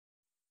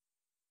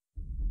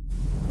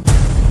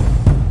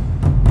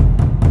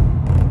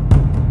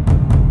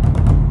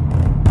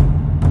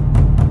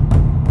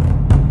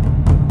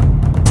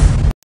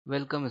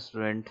Welcome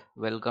student,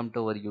 welcome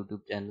to our YouTube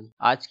channel.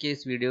 आज के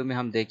इस वीडियो में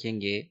हम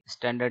देखेंगे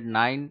standard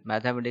 9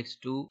 mathematics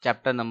 2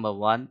 chapter number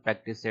 1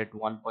 practice set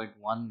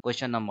 1.1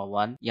 question number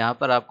 1। यहाँ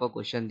पर आपको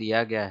क्वेश्चन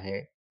दिया गया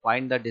है,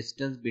 find the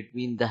distance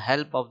between the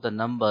help of the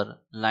number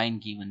line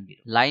given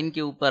below. Line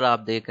के ऊपर आप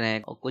देख रहे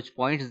हैं और कुछ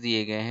पॉइंट्स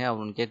दिए गए हैं और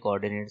उनके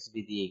कोऑर्डिनेट्स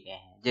भी दिए गए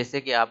हैं।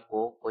 जैसे कि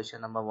आपको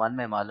क्वेश्चन नंबर 1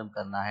 में मालूम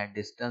करना है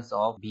डिस्टेंस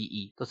ऑफ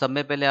बीई। तो सब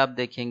में पहले आप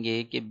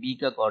देखेंगे कि बी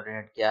का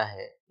कोऑर्डिनेट क्या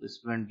है। तो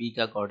स्टूडेंट बी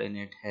का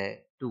कोऑर्डिनेट है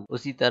 2।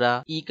 उसी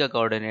तरह ई का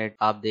कोऑर्डिनेट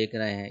आप देख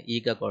रहे हैं, ई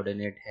का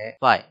कोऑर्डिनेट है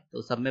 5।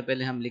 तो सब में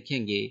पहले हम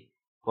लिखेंगे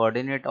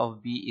coordinate of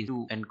B is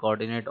 2 and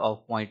coordinate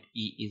of point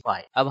E is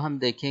 5। अब हम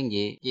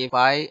देखेंगे कि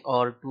 5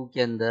 और 2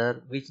 के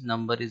अंदर विच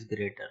नंबर इज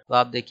ग्रेटर। तो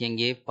आप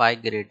देखेंगे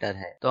 5 ग्रेटर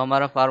है। तो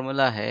हमारा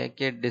फार्मूला है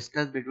कि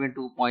distance between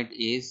 2 point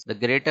is the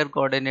greater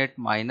coordinate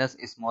minus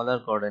smaller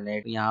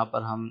coordinate. यहाँ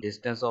पर हम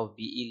डिस्टेंस ऑफ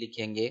बीई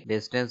लिखेंगे।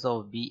 Distance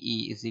of be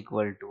is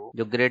equal to,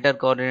 जो ग्रेटर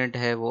कोऑर्डिनेट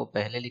है वो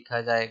पहले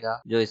लिखा जाएगा,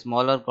 जो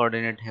स्मॉलर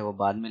कोऑर्डिनेट है वो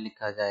बाद में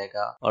लिखा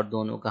जाएगा और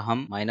दोनों का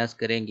हम माइनस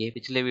करेंगे।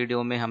 पिछले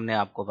वीडियो में हमने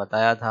आपको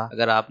बताया था,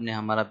 अगर आपने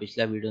हमारा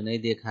पिछला वीडियो नहीं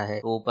देखा है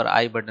तो ऊपर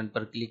आई बटन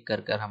पर क्लिक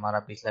कर हमारा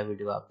पिछला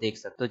वीडियो आप देख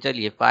सकते। तो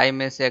चलिए 5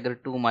 में से अगर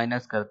 2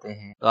 माइनस करते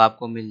हैं तो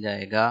आपको मिल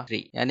जाएगा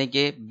 3। यानी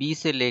कि बी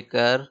से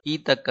लेकर ई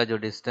तक का जो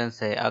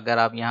डिस्टेंस है, अगर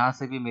आप यहाँ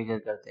से भी मेजर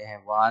करते हैं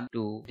 1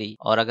 2 3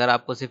 और अगर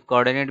आपको सिर्फ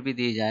कोऑर्डिनेट भी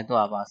दिए जाए तो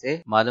आप वहां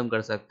से मालूम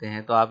कर सकते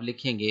हैं। तो आप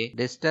लिखेंगे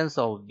distance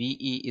of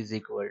be is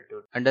equal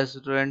to under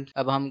student.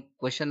 अब हम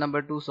क्वेश्चन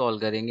नंबर 2 सॉल्व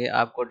करेंगे।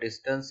 आपको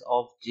डिस्टेंस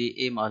ऑफ जे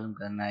ए मालूम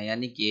करना है,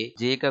 यानी कि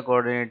जे का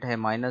कोऑर्डिनेट है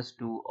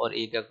 -2 और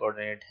ए का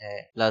कोऑर्डिनेट है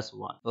 +1।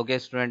 ओके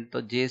स्टूडेंट,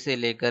 तो जे से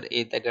लेकर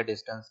ए तक का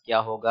डिस्टेंस क्या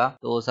होगा।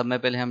 तो सब में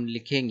पहले हम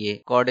लिखेंगे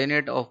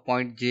coordinate of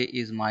point J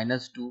is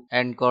 -2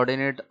 and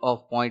coordinate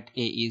of point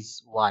A is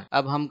 1।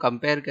 अब हम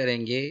कंपेयर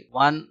करेंगे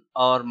 1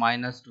 और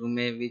 -2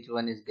 में विच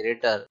वन इज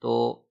ग्रेटर। तो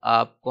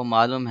आपको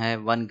मालूम है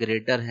 1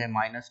 ग्रेटर है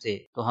माइनस से।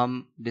 तो हम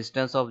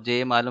डिस्टेंस ऑफ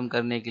जे मालूम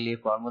करने के लिए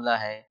फॉर्मूला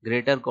है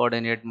greater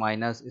coordinate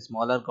minus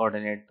smaller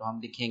coordinate. तो हम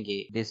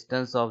लिखेंगे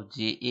distance of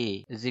J A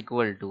is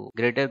equal to,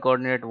 greater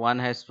coordinate 1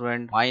 है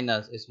स्टूडेंट,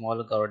 माइनस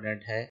स्मॉलर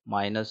कोऑर्डिनेट है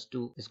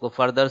 -2। इसको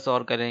फर्दर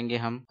सॉल्व करेंगे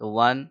हम, तो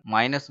 1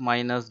 माइनस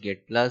माइनस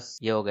गेट प्लस,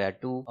 ये हो गया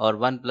 2 और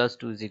 1 +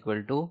 2 इज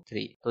इक्वल टू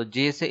 3। तो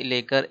जे से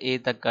लेकर ए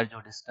तक का जो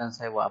डिस्टेंस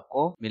है वो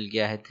आपको मिल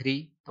गया है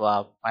 3। तो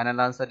आप फाइनल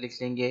आंसर लिख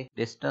लेंगे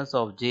distance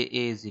of J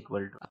A is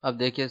equal to. अब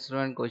देखिए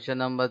student question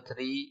number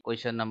 3,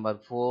 question number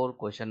 4,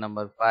 question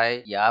number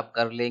 5 ये आप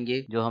कर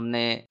लेंगे जो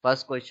हमने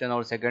फर्स्ट क्वेश्चन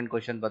और सेकंड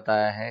क्वेश्चन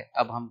बताया है।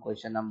 अब हम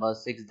क्वेश्चन नंबर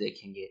 6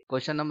 देखेंगे।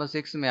 क्वेश्चन नंबर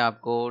 6 में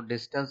आपको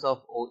डिस्टेंस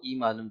ऑफ ओ ई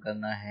मालूम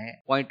करना है।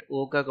 पॉइंट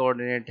ओ का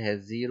कोऑर्डिनेट है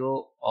 0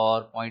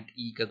 और पॉइंट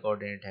ई का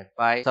कोऑर्डिनेट है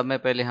 5। सब में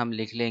पहले हम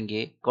लिख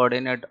लेंगे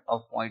coordinate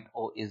of point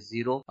O is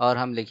 0 और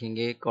हम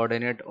लिखेंगे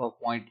coordinate of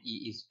point E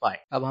is 5।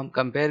 अब हम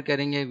कंपेयर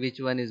करेंगे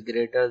which one is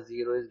greater,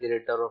 0 is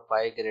greater और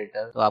 5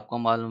 ग्रेटर। तो आपको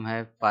मालूम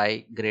है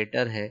 5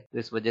 ग्रेटर है, तो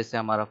इस वजह से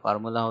हमारा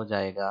फार्मूला हो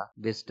जाएगा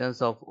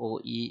distance of O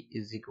E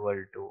is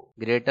equal to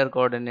greater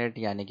coordinate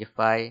यानी कि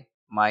 5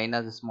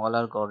 माइनस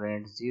स्मॉलर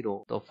कोऑर्डिनेट 0।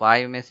 तो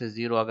 5 में से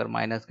 0 अगर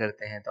माइनस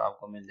करते हैं तो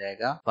आपको मिल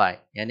जाएगा 5।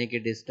 यानी कि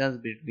डिस्टेंस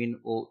बिटवीन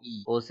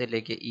ओ से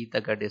लेके ई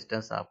तक का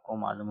डिस्टेंस आपको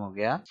मालूम हो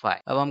गया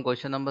 5। अब हम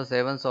क्वेश्चन नंबर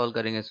 7 सॉल्व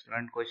करेंगे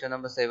student. Question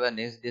number 7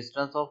 is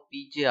distance of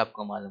पीजे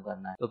आपको मालूम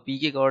करना है। तो पी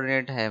के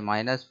कोऑर्डिनेट है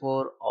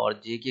 -4 और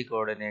जे के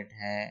कोऑर्डिनेट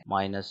है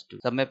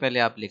 -2। सब में पहले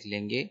आप लिख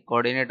लेंगे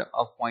coordinate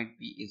of point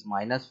P is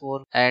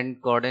 -4 and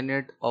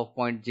coordinate of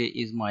point J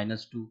is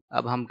 -2।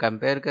 अब हम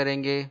कंपेयर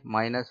करेंगे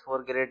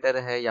 -4 ग्रेटर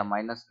है या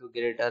 -2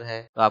 ग्रेटर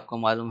है। तो आपको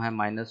मालूम है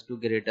 -2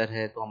 ग्रेटर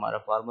है, तो हमारा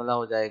फार्मूला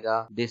हो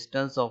जाएगा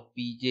distance of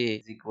PJ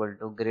is equal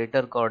to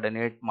greater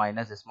coordinate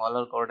minus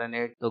smaller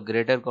coordinate. तो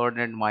ग्रेटर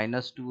कोऑर्डिनेट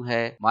 -2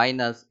 है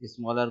माइनस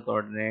स्मॉलर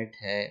कोऑर्डिनेट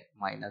है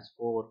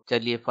 -4।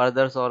 चलिए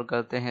फर्दर सॉल्व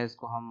करते हैं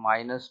इसको हम।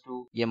 -2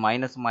 ये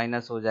माइनस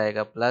माइनस हो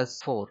जाएगा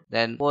 +4,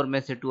 देन 4 में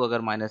से 2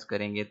 अगर माइनस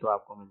करेंगे तो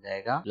आपको मिल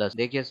जाएगा प्लस।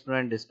 देखिए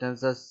स्टूडेंट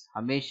डिस्टेंसेस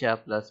हमेशा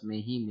प्लस में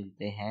ही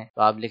मिलते हैं,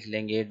 तो आप लिख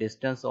लेंगे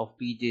distance of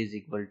PJ is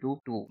equal to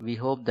 2। We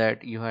hope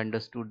that you have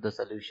understood the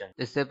solution.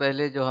 इससे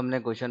पहले जो हमने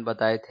क्वेश्चन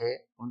बताए थे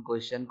उन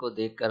क्वेश्चन को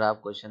देखकर आप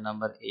क्वेश्चन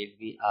नंबर 8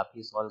 भी आप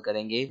ही सॉल्व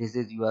करेंगे। This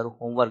is your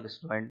homework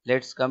student.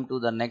 Let's come to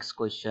the next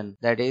question,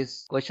 that is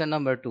question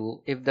number 2।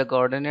 If the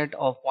coordinate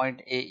of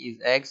point A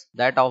is x,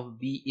 that of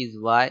b is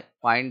y,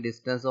 find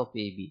distance of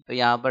A B. तो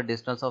यहाँ पर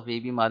distance of A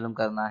B मालूम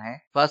करना है।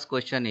 First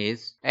question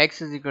is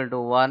x is equal to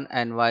 1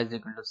 and y is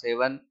equal to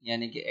 7,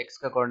 यानी कि x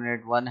का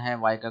coordinate 1 है,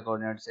 y का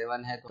कोऑर्डिनेट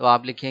 7 है। तो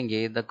आप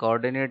लिखेंगे the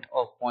coordinate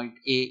of point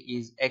a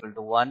is x equal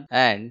to 1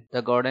 and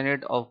the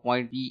coordinate of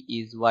point b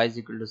is y is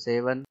equal to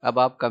 7। अब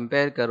आप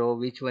कंपेयर करो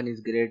which one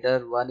is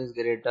greater, 1 is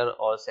greater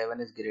और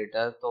 7 इज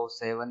ग्रेटर। तो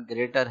 7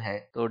 ग्रेटर है,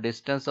 तो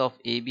डिस्टेंस ऑफ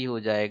ए बी हो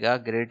जाएगा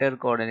greater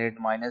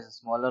coordinate minus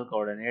smaller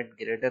coordinate.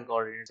 Greater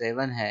coordinate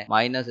 7 है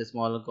माइनस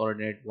स्मॉलर कोऑर्डिनेट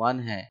 1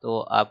 है, तो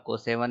आपको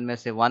 7 में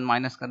से 1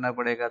 माइनस करना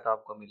पड़ेगा, तो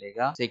आपको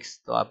मिलेगा 6।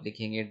 तो आप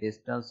लिखेंगे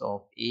distance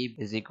of A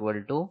is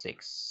equal to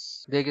 6।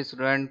 देखिए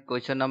student,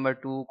 question number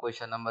 2,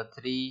 question number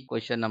 3,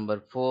 question number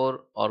 4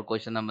 और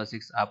क्वेश्चन नंबर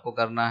 6 आपको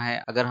करना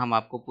है। अगर हम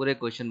आपको पूरे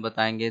क्वेश्चन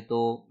बताएंगे तो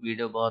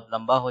वीडियो बहुत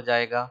लंबा हो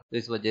जाएगा, तो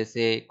इस वजह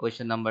से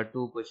question number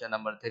 2, question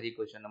number 3,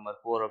 question number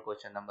 4 और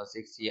क्वेश्चन नंबर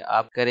 6 ये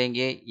आप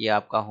करेंगे। ये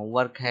आपका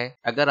होमवर्क है।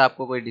 अगर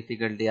आपको कोई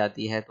डिफिकल्टी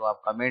आती है तो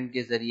आप कमेंट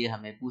के जरिए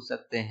हमें पूछ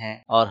सकते हैं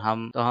और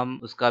हम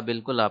उसका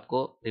बिल्कुल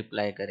आपको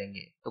रिप्लाई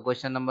करेंगे। तो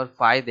क्वेश्चन नंबर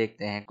 5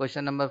 देखते हैं।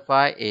 Question number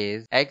 5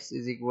 is x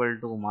is equal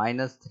to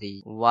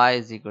 -3, y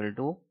is equal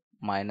to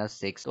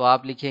 -6। तो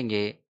आप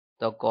लिखेंगे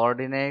the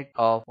coordinate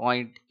of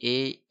point A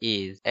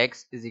is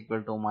x is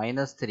equal to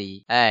 -3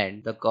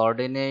 and the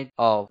coordinate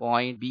of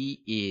point B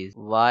is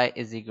y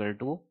is equal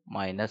to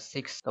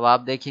 -6। तो आप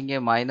देखेंगे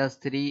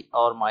 -3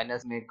 और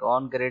minus में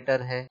कौन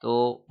greater है,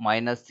 तो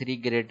 -3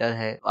 ग्रेटर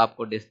है। तो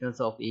आपको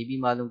डिस्टेंस ऑफ AB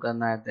मालूम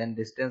करना है। Then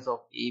distance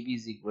of AB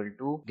is equal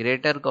to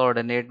greater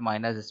coordinate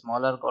minus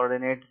smaller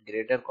coordinate.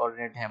 Greater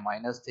coordinate है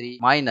 -3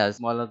 माइनस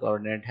स्मॉलर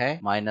कोऑर्डिनेट है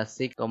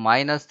 -6। तो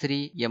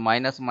 -3 ये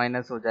माइनस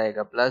माइनस हो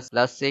जाएगा प्लस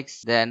 6।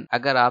 देन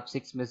अगर आप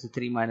 6 में से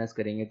 3 माइनस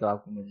करेंगे तो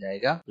आपको मिल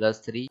जाएगा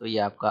 +3। तो ये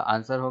आपका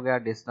आंसर हो गया,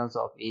 distance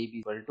of A B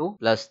equal to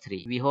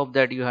 +3। We hope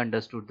that you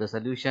understood the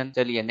solution.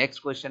 चलिए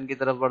नेक्स्ट क्वेश्चन की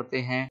तरफ बढ़ते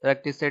हैं।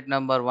 प्रैक्टिस सेट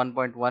नंबर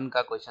 1.1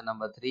 का question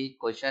number 3।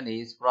 Question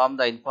is from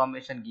the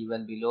information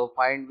given below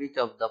find which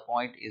of the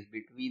point is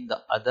between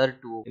the other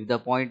to if the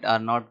point are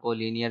not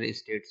collinear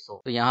state.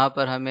 सो तो यहाँ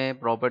पर हमें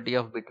property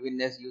of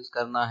betweenness use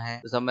करना है।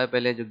 तो समय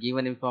पहले जो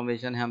गिवन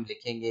इंफॉर्मेशन है हम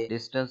लिखेंगे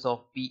distance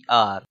of P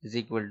R is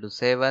equal to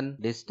 7,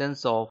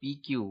 distance of P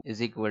Q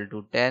is equal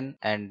to 10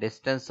 and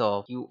distance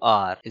of Q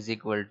R is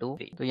equal to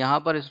 3। तो यहाँ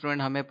पर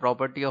स्टूडेंट हमें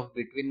प्रॉपर्टी ऑफ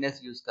बिटवीननेस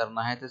यूज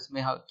करना है। तो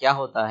इसमें क्या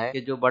होता है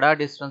कि जो बड़ा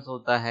डिस्टेंस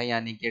होता है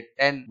यानी कि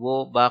 10 वो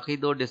बाकी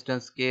दो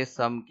डिस्टेंस के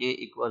सम के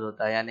इक्वल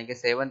होता है। यानी कि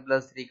 7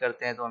 + 3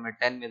 करते हैं तो हमें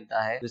 10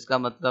 मिलता है। तो इसका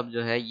मतलब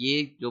जो है ये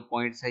जो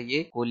पॉइंट्स है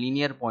ये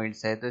कोलिनियर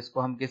पॉइंट्स है। तो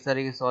इसको हम किस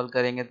तरीके से सॉल्व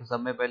करेंगे, तो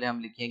सबसे पहले हम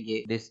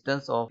लिखेंगे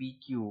distance of P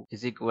Q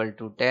is equal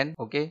to 10।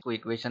 Okay, तो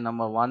इक्वेशन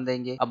नंबर 1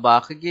 देंगे। अब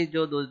बाकी के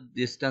जो दो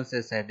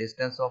डिस्टेंसेस है,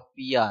 डिस्टेंस ऑफ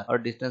पी आर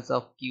और डिस्टेंस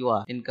ऑफ क्यू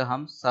आर, इनका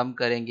हम सम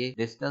करेंगे।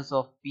 Distance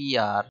of P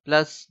R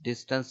plus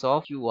distance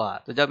of Q R.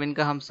 तो जब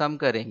इनका हम सम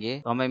करेंगे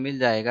तो हमें मिल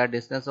जाएगा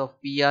डिस्टेंस ऑफ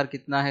पी आर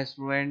कितना है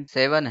स्टूडेंट,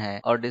 7 है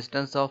और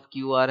डिस्टेंस ऑफ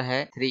क्यू आर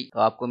है 3। तो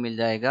आपको मिल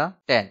जाएगा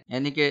 10।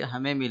 यानी कि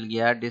हमें मिल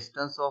गया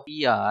distance of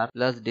P R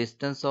plus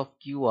distance of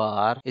Q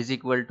R is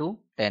equal to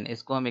 10।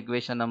 इसको हम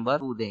इक्वेशन नंबर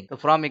 2 देंगे। तो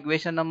फ्रॉम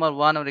इक्वेशन नंबर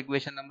 1 और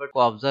इक्वेशन नंबर 2 को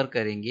ऑब्जर्व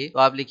करेंगे तो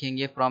आप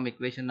लिखेंगे फ्रॉम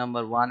इक्वेशन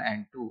नंबर 1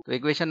 एंड 2। तो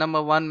इक्वेशन नंबर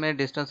 1 में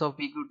डिस्टेंस ऑफ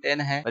पी क्यू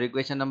 10 है और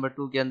इक्वेशन नंबर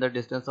 2 के अंदर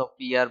distance of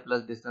P R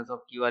plus distance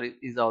of Q R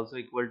is also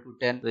equal to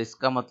 10। तो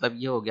इसका मतलब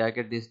ये हो गया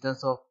कि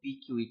distance of P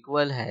Q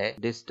equal है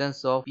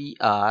distance of P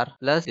R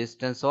plus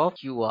distance of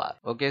Q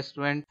R. Okay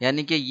student,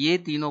 यानी कि ये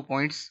तीनों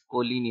पॉइंट्स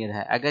कोलिनियर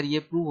है। अगर ये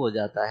प्रूव हो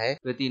जाता है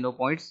तो तीनों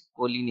पॉइंट्स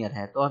कोलिनियर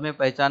है। तो हमें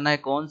पहचानना है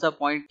कौन सा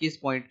पॉइंट किस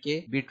पॉइंट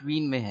के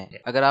बिटवीन में है।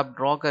 अगर आप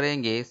ड्रॉ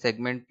करेंगे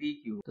सेगमेंट पी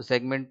क्यू, तो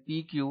सेगमेंट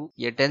पी क्यू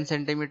ये 10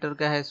 सेंटीमीटर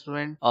का है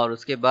स्टूडेंट, और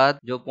उसके बाद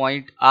जो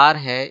पॉइंट आर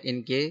है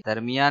इनके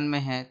दरमियान में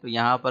है। तो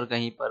यहाँ पर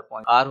कहीं पर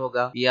पॉइंट आर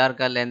होगा। पी आर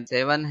का लेंथ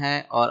 7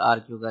 है और आर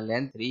क्यू का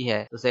लेंथ 3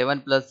 है। तो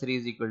 7 + 3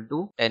 इज इक्वल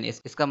टू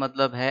 10। इसका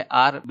मतलब है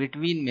आर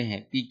बिटवीन में है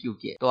पी क्यू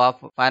के। तो आप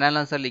फाइनल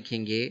आंसर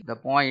लिखेंगे the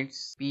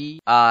points P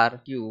R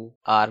Q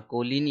R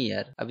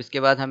collinear. अब इसके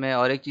बाद हमें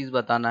और एक चीज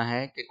बताना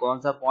है कि कौन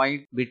सा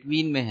पॉइंट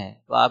बिटवीन में है।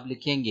 तो आप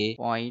लिखेंगे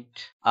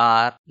point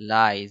are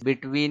lies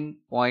between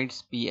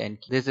points P and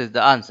Q. This is the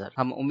answer.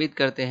 हम उम्मीद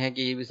करते हैं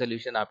कि ये भी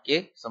सोल्यूशन आपके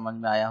समझ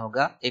में आया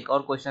होगा। एक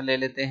और क्वेश्चन ले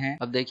लेते हैं।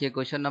 अब देखिए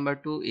question number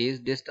 2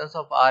 is distance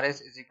of R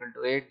S is equal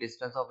to 8,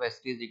 distance of S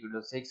T is equal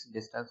to 6,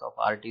 distance of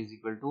R T is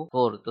equal to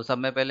 4। तो सब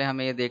में पहले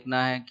हमें ये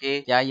देखना है कि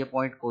क्या ये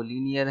पॉइंट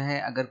कोलिनियर है।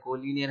 अगर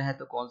कोलिनियर है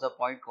तो कौन सा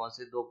पॉइंट कौन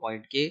से दो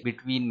पॉइंट के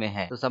बिटवीन में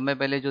है। तो सब में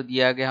पहले जो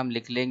दिया गया हम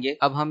लिख लेंगे।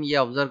 अब हम ये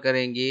ऑब्जर्व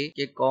करेंगे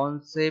कि कौन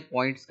से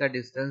पॉइंट्स का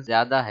डिस्टेंस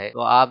ज्यादा है। तो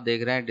आप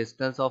देख रहे हैं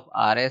distance of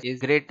R S is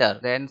greater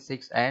than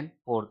 6 and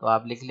 4। तो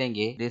आप लिख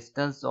लेंगे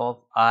distance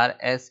of R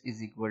S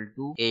is equal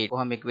to 8 को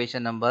हम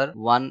इक्वेशन नंबर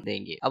 1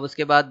 देंगे। अब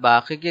उसके बाद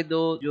बाकी के दो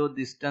जो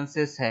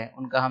डिस्टेंसेस हैं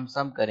उनका हम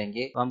सम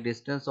करेंगे। तो हम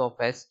distance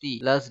of S T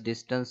plus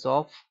distance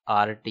of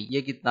R T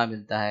ये कितना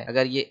मिलता है।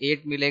 अगर ये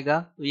 8 मिलेगा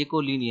तो ये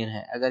कोलिनियर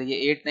है, अगर ये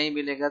 8 नहीं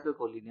मिलेगा तो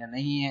कोलिनियर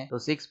नहीं है। तो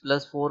 6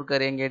 + 4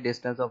 करेंगे,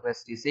 डिस्टेंस ऑफ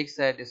एस टी 6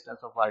 है,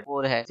 डिस्टेंस ऑफ आर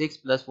 4 है। 6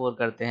 + 4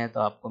 करते हैं तो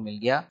आपको मिल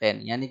गया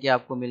 10। यानी कि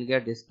आपको मिल गया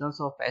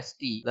distance of S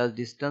T plus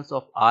distance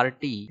of R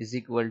T is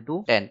equal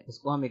to 10।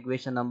 इसको हम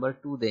इक्वेशन नंबर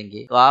 2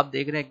 देंगे। तो आप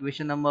देख रहे हैं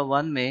इक्वेशन नंबर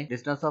 1 में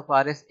डिस्टेंस ऑफ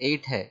आर एस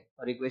 8 है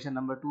और इक्वेशन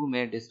नंबर 2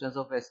 में distance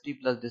of S T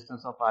plus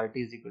distance of R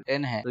T is equal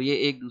 10 है। तो ये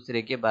एक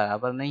दूसरे के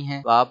बराबर नहीं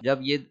है। तो आप जब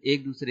ये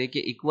एक दूसरे के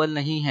इक्वल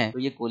नहीं है तो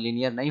ये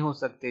कोलिनियर नहीं हो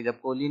सकते। जब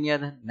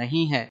कोलिनियर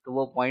नहीं है तो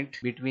वो पॉइंट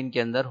बिटवीन के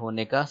अंदर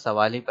होने का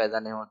सवाल ही पैदा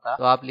नहीं होता।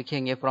 तो आप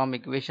लिखेंगे from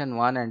equation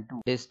 1 and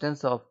 2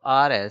 distance of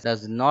R S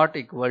does not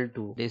equal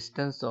to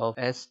distance of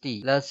S T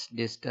plus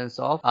distance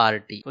of R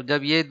T. तो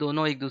जब ये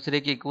दोनों एक दूसरे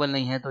के इक्वल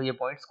नहीं है तो ये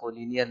पॉइंट्स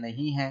कोलिनियर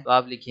नहीं है। तो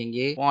आप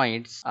लिखेंगे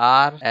points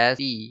R S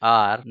T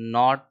R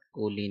not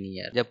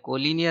collinear. जब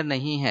कोलिनियर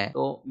नहीं है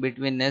तो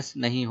बिटवीननेस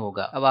नहीं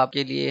होगा। अब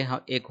आपके लिए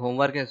एक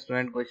होमवर्क है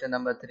student, question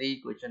number 3,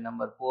 question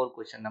number 4,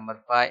 question number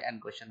 5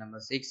 and question number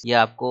 6 ये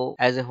आपको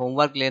एज ए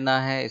होमवर्क लेना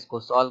है, इसको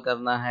सॉल्व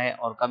करना है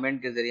और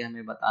कमेंट के जरिए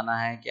हमें बताना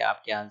है कि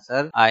आपके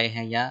आंसर आए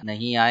हैं या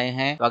नहीं आए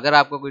हैं। तो अगर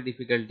आपको कोई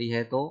डिफिकल्टी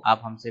है तो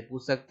आप हमसे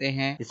पूछ सकते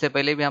हैं। इससे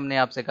पहले भी हमने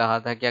आपसे कहा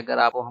था कि अगर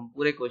आपको हम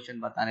पूरे क्वेश्चन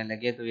बताने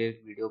लगे तो ये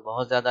वीडियो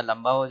बहुत ज्यादा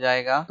लंबा हो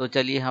जाएगा। तो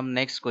चलिए हम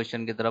नेक्स्ट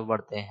क्वेश्चन की तरफ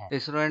बढ़ते हैं। तो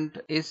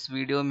स्टूडेंट, इस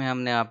वीडियो में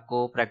हमने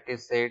आपको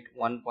प्रैक्टिस सेट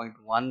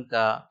 1.1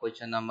 का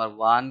question number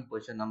 1,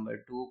 question number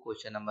 2,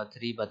 question number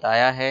 3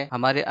 बताया है।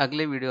 हमारे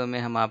अगले वीडियो में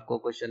हम आपको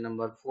question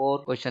number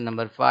 4, question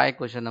number 5,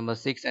 question number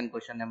 6 and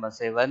question number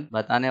 7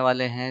 बताने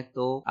वाले हैं।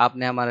 तो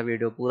आपने हमारा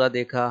वीडियो पूरा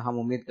देखा। हम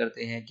उम्मीद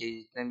करते हैं कि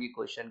जितने भी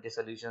क्वेश्चन के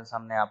सोल्यूशंस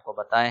हमने आपको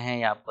बताए हैं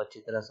या आपको अच्छी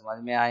तरह समझ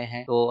में आए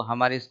हैं। तो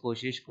हमारी इस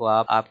कोशिश को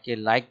आप आपके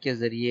लाइक के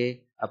जरिए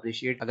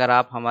अप्रिशिएट। अगर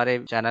आप हमारे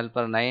चैनल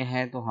पर नए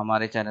हैं तो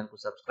हमारे चैनल को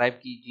सब्सक्राइब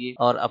कीजिए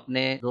और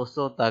अपने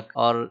दोस्तों तक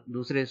और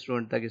दूसरे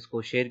स्टूडेंट तक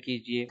इसको शेयर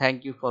कीजिए।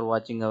 Thank you for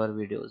watching our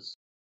videos.